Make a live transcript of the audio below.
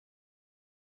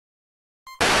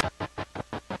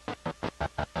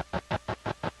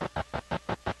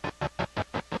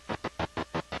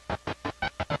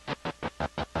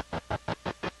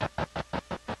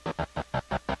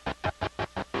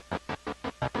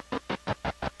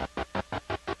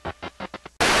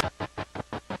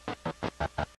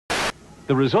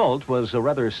The result was a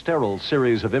rather sterile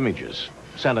series of images,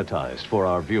 sanitized for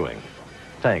our viewing.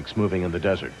 Tanks moving in the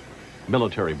desert,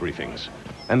 military briefings,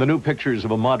 and the new pictures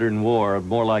of a modern war,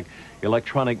 more like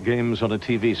electronic games on a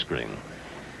TV screen.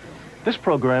 This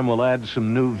program will add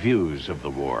some new views of the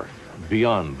war,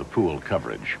 beyond the pool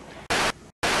coverage.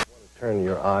 Turn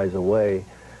your eyes away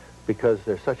because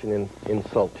they're such an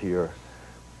insult to your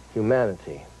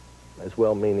humanity, as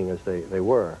well-meaning as they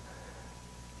were.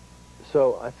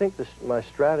 So I think my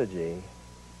strategy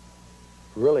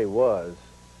really was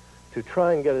to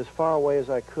try and get as far away as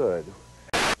I could.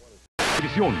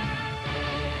 Nutrición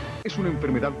es una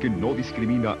enfermedad que no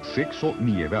discrimina sexo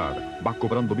ni edad. Va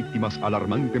cobrando víctimas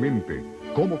alarmantemente.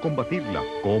 ¿Cómo combatirla?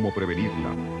 ¿Cómo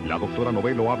prevenirla? La doctora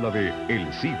Novello habla de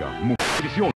el SIDA.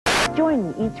 Nutrición. Join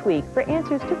me each week for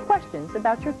answers to questions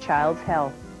about your child's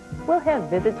health. We'll have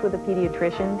visits with the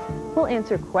pediatricians, we'll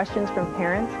answer questions from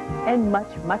parents, and much,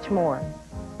 much more.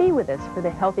 Be with us for the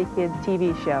Healthy Kids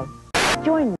TV show.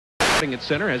 Join me. At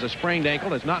center has a sprained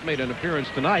ankle, has not made an appearance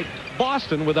tonight.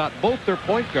 Boston without both their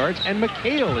point guards, and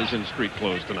McHale is in street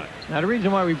clothes tonight. Now, the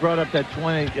reason why we brought up that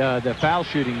the foul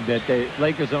shooting that the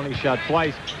Lakers only shot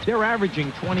twice, they're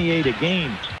averaging 28 a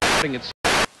game.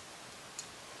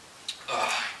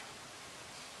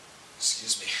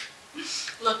 Excuse me.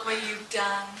 Look what you've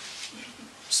done.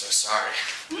 I'm so sorry.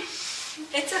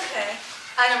 It's okay.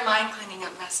 I don't mind cleaning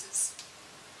up messes.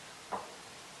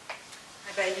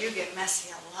 I bet you get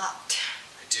messy a lot.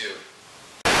 I do.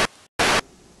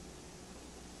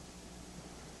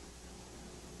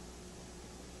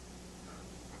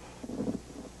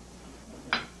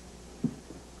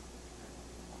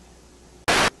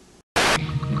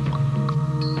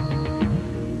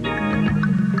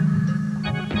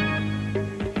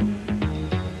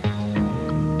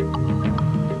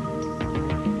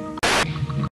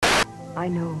 I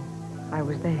know I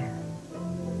was there.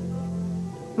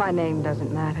 My name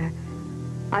doesn't matter.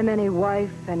 I'm any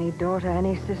wife, any daughter,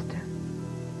 any sister,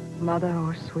 mother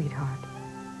or sweetheart.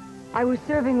 I was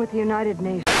serving with the United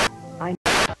Nations. I